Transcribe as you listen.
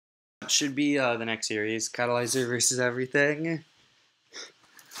that should be the next series, Catalyzer versus everything.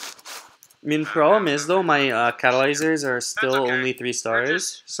 I mean, problem is though, my catalyzers are still only 3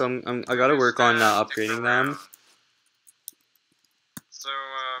 stars, so I gotta work on upgrading them. So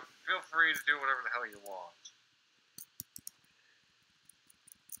feel free to do whatever the hell you want.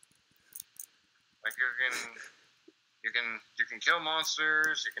 Like you can kill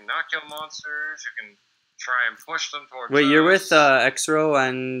monsters, you can not kill monsters, you can try and push them towards. Wait, you're with Xro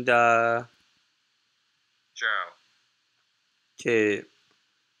and Joe. Okay.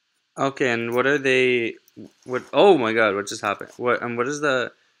 Okay, and what are they? What? Oh my God! What just happened? What? And what is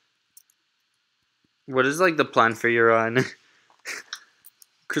the? What is like the plan for your run?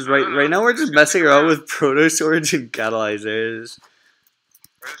 Because right now we're just messing around with Proto swords and catalyzers.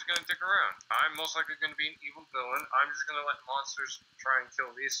 We're just gonna dick around. I'm most likely gonna be an evil villain. I'm just gonna let monsters try and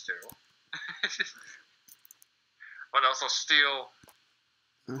kill these two, but also steal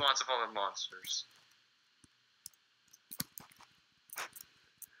lots of other monsters.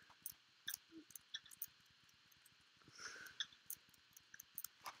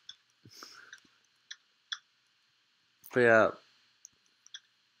 But yeah.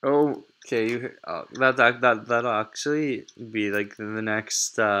 Oh, okay. You that'll actually be like the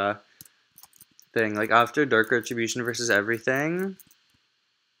next thing. Like after Dark Retribution versus everything.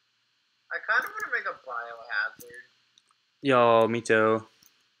 I kind of want to make a biohazard. Yo, me too.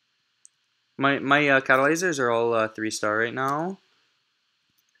 My catalyzers are all 3-star right now.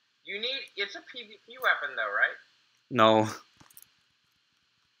 It's a PvP weapon though, right? No.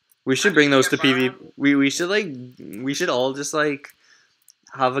 We should bring those to PvP. We should all just like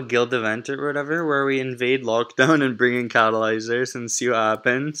have a guild event or whatever where we invade lockdown and bring in catalyzers and see what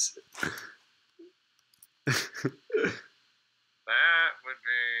happens. That would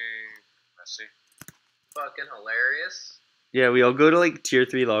be messy. Fucking hilarious. Yeah, we all go to like tier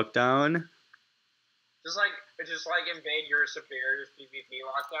 3 lockdown. Just like invade your superior's PvP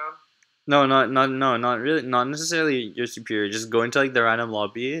lockdown. No, not really, not necessarily your superior. Just go into like the random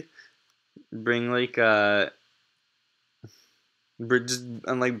lobby, bring like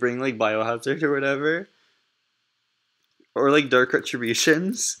bring like biohazard or whatever, or like dark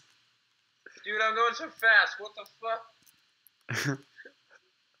retributions. Dude, I'm going so fast. What the fuck?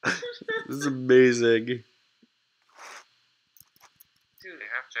 This is amazing. Dude, you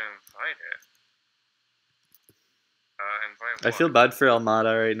have to invite it. Invite what? I feel bad for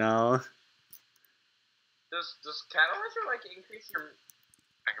El-Mada right now. Does Catalyzer like increase your?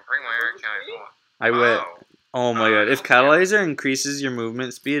 I can bring my air cannon. I would. Oh my God! If Catalyzer increases your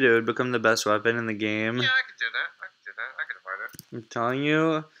movement speed, it would become the best weapon in the game. Yeah, I could do that. I could invite it. I'm telling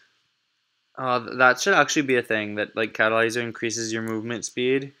you. That should actually be a thing, that like Catalyzer increases your movement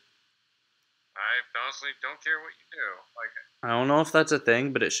speed. I honestly don't care what you do. Like, I don't know if that's a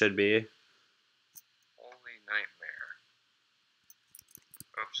thing, but it should be. Holy nightmare.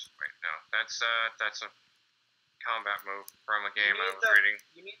 Oops, wait, no. That's a combat move from a game I was reading.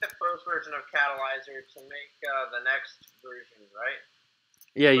 You need the first version of Catalyzer to make the next version, right?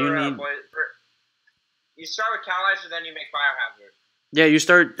 Yeah, you need... you start with Catalyzer, then you make Biohazard. Yeah, you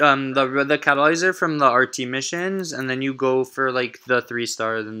start the Catalyzer from the RT missions, and then you go for like the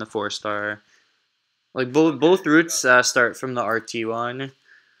 3-star, then the 4-star. Like both routes start from the RT one.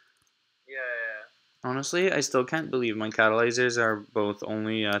 Yeah. Honestly, I still can't believe my Catalyzers are both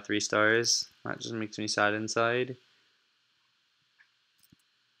only 3 stars. That just makes me sad inside.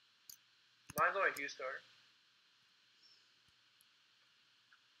 Mine's only 2-star.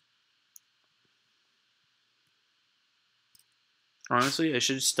 Honestly, I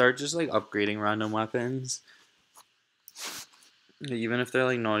should start just like upgrading random weapons. Even if they're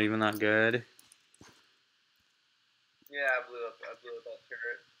like not even that good. Yeah, I blew up that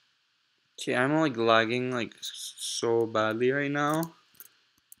turret. Okay, I'm like lagging like so badly right now.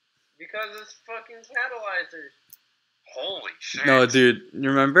 Because it's fucking Catalyzers. Holy shit. No, dude, you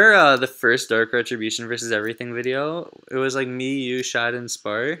remember the first Dark Retribution versus everything video? It was like me, you, Shad, and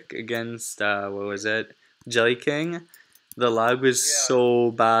Spark against, what was it? Jelly King. The lag was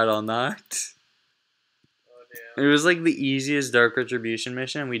so bad on that. Oh, damn. It was like the easiest Dark Retribution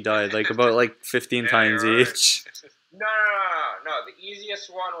mission. We died like about like 15 times each. No. The easiest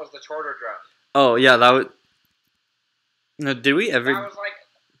one was the Tortor Drum. Oh, yeah, that was... No, did we ever... That was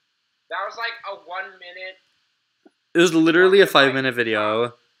like a 1 minute... It was literally a 5-minute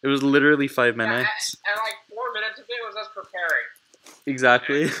video. It was literally 5 minutes. Yeah, and like 4 minutes of it was us preparing.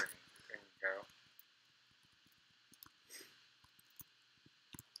 Exactly.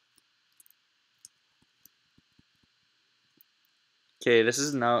 Okay, this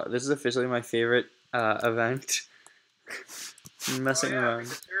is officially my favorite event. I'm messing around.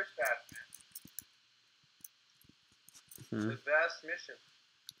 Because you're fast. The best mission.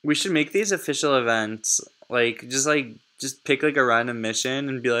 We should make these official events. Just pick like a random mission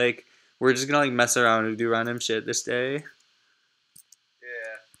and be like, we're just gonna like mess around and do random shit this day.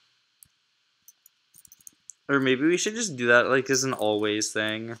 Yeah. Or maybe we should just do that like as an always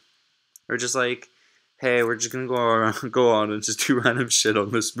thing. Or just like, hey, we're just gonna go on and just do random shit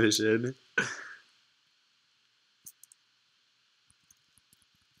on this mission.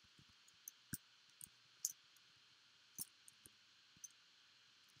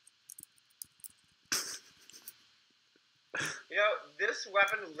 You know, this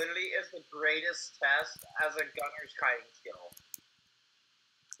weapon literally is the greatest test as a gunner's kiting skill.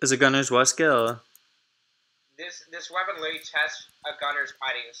 As a gunner's what skill? This weapon literally tests a gunner's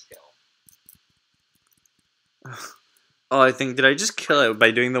kiting skill. Oh, I think, did I just kill it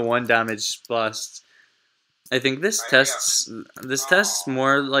by doing the 1 damage blast? I think this tests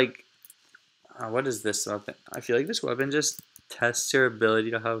more like, what is this weapon? I feel like this weapon just tests your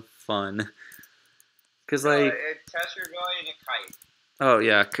ability to have fun. Cause like, it tests your ability to kite. oh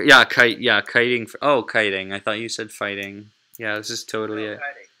yeah, kiting. Oh, kiting. I thought you said fighting. Yeah, this is totally it.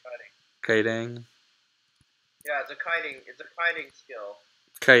 Kiting. Yeah, it's a kiting skill.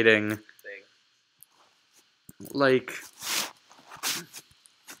 Kiting. Thing. Like,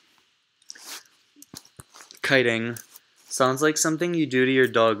 kiting sounds like something you do to your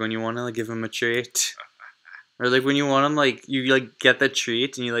dog when you want to like give him a treat. Or like when you want him, like you like get the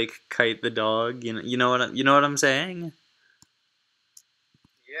treat and you like kite the dog. You know what I'm saying?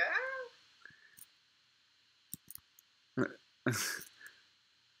 Yeah.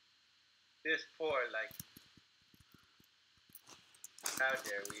 This poor how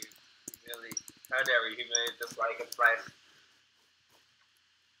dare we humiliate this Lycan's life?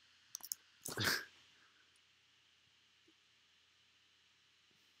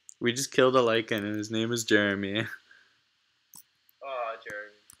 We just killed a Lycan and his name is Jeremy. Oh,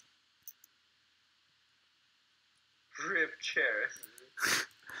 Jeremy. Rip Jeremy.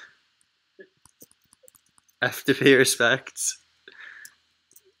 I have to pay respects.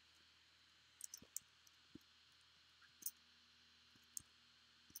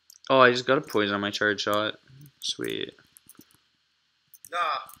 Oh, I just got a poison on my charge shot. Sweet. No,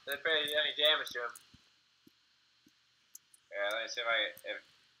 that barely did any damage to him. Yeah, let me see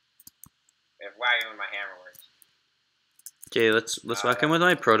if whacking with my hammer works. Okay, let's whack him with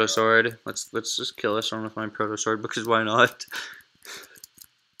my proto sword. Let's just kill this one with my proto sword because why not?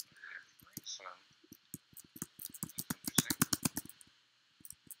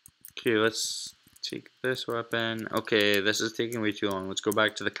 Okay, let's take this weapon. Okay, this is taking way too long. Let's go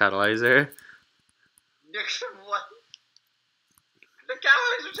back to the catalyzer. What? The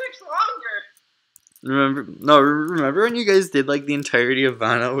catalyzer takes longer. Remember when you guys did like the entirety of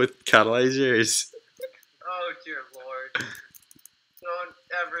Vanna with catalyzers? Oh dear lord. Don't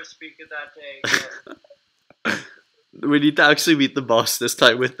ever speak of that day again. We need to actually beat the boss this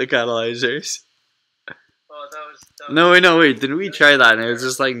time with the catalyzers. Oh, that was No, wait, didn't we try that and it was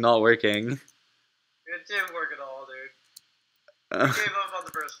just like not working? It didn't work at all, dude. We gave up on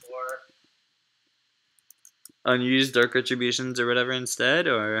the first floor. Unused Dark Retributions or whatever instead,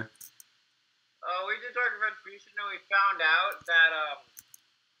 or? We did Dark Retribution and we found out that,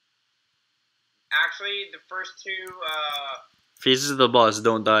 actually the first two, Phases of the boss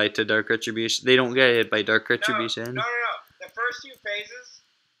don't die to Dark Retribution. They don't get hit by Dark Retribution. No. The first two phases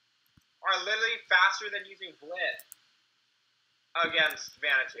are literally faster than using Blitz against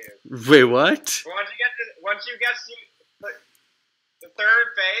Vanitude. Wait, what? Once you get to the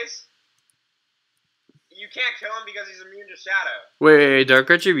third phase, you can't kill him because he's immune to Shadow. Wait, Dark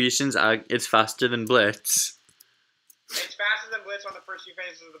Retribution's it's faster than Blitz. It's faster than Blitz on the first two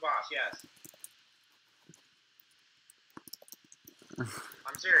phases of the boss, yes.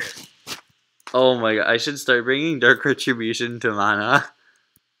 I'm serious. Oh my god, I should start bringing Dark Retribution to Mana.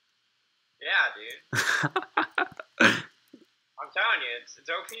 Yeah, dude. I'm telling you, it's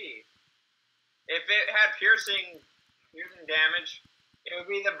OP. If it had piercing damage, it would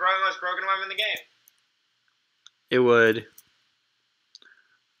be the most broken weapon in the game. It would.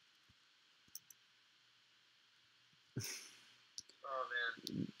 Oh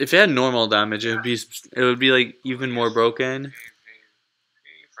man. If it had normal damage, it would be like even more broken.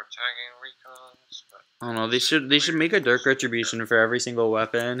 For tagging recons, but I don't know. They should make a Dark Retribution for every single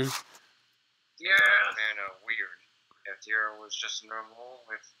weapon. Yeah. Weird. If Zero was just normal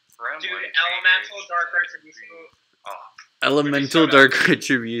with Gremlin. Dude, Elemental Dark Retribution. Elemental Dark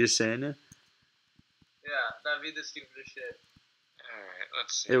Retribution. Yeah, that'd be the stupidest shit. Alright,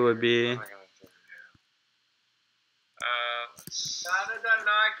 let's see. It would be. What am I gonna do now? Let's. How did that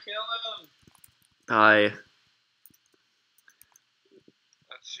not kill him? Die.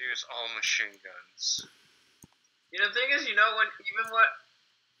 Just use all machine guns. You know, the thing is, when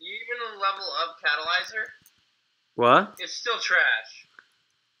even level up Catalyzer, What? it's still trash.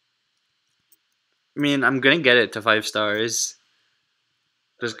 I mean, I'm gonna get it to 5 stars.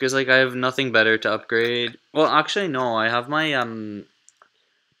 Just because, like, I have nothing better to upgrade. Well, actually, no. I have my,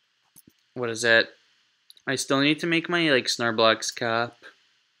 what is it? I still need to make my, like, Snarblox cap.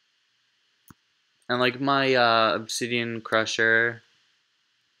 And, like, my, Obsidian Crusher.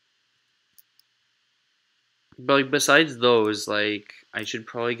 But, like, besides those, like, I should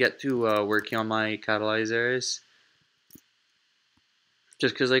probably get to, working on my Catalyzers.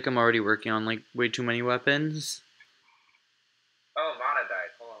 Just because, like, I'm already working on, like, way too many weapons. Oh, El-Mada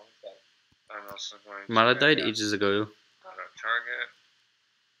died. Hold on one second. I'm also going to El-Mada died ages ago. target.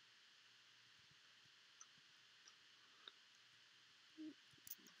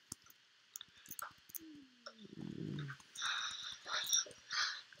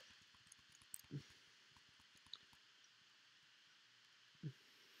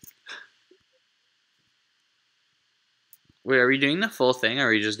 Wait, are we doing the full thing, or are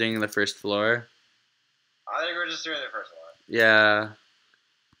we just doing the first floor? I think we're just doing the first one. Yeah.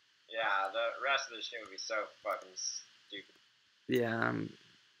 Yeah, the rest of the shit would be so fucking stupid. Yeah.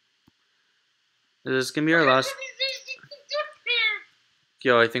 This is gonna be our last.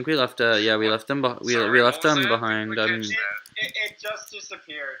 Yo, I think we left. Yeah, we left them. We left them behind. It just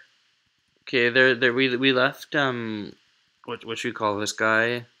disappeared. Okay, there. We left. What should we call this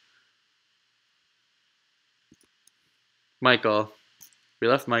guy? Michael. We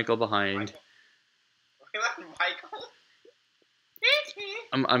left Michael behind. We left Michael.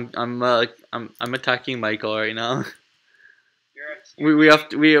 I'm attacking Michael right now. You're We have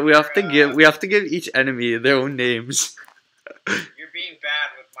to give each enemy their own names. You're being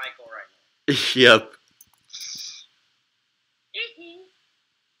bad with Michael right now. Yep.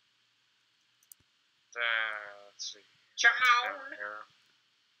 Let's see. Chow. Down here.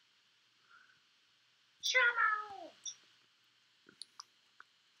 Chow.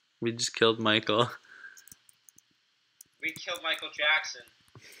 We just killed Michael. We killed Michael Jackson.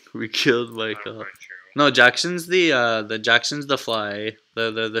 We killed Not Michael. quite true. No, Jackson's the fly,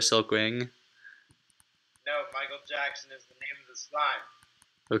 the Silkwing. No, Michael Jackson is the name of the slime.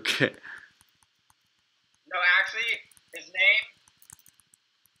 Okay. No, actually, his name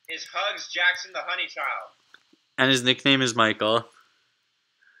is Hugs Jackson the Honey Child. And his nickname is Michael.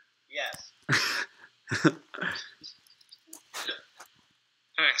 Yes.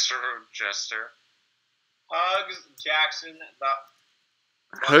 Thanks for Jester. Hugs Jackson the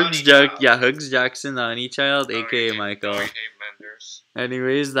Hugs Jackson, the honey child, aka Michael. I hate Menders.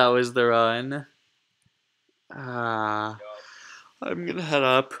 Anyways, that was the run. I'm gonna head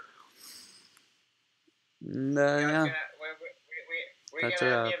up. And, yeah. We're That's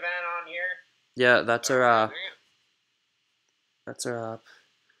gonna a have the wrap. event on here. Yeah, that's a wrap. Doing it? That's a wrap.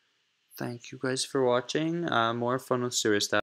 Thank you guys for watching. More fun with sewer stuff.